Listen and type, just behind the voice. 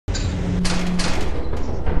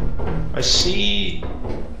I see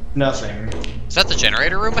nothing. Is that the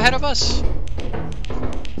generator room ahead of us? How are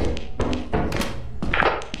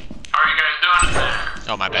you guys doing in there?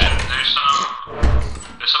 Oh, my bad.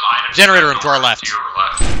 There's some items. Generator room to our left. To your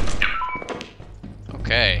left. Yep.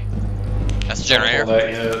 Okay. That's the generator. Don't pull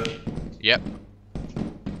that yet. Yep.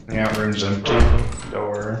 Yeah, room's empty.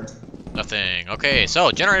 Door. Nothing. Okay,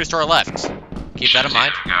 so generators to our left. Keep that in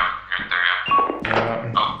mind. There we go. Right there,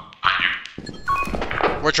 yeah. Oh, I knew.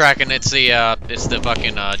 We're tracking. It's the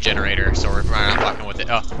fucking generator. So we're not fucking with it.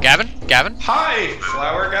 Oh, Gavin? Gavin? Hi,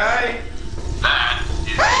 flower guy. That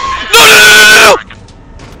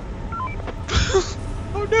is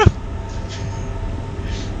Oh no!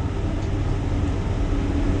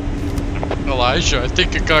 Elijah, I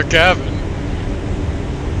think it got Gavin.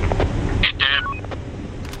 It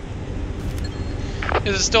did.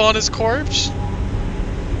 Is it still on his corpse?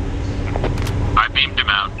 I beamed him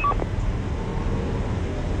out.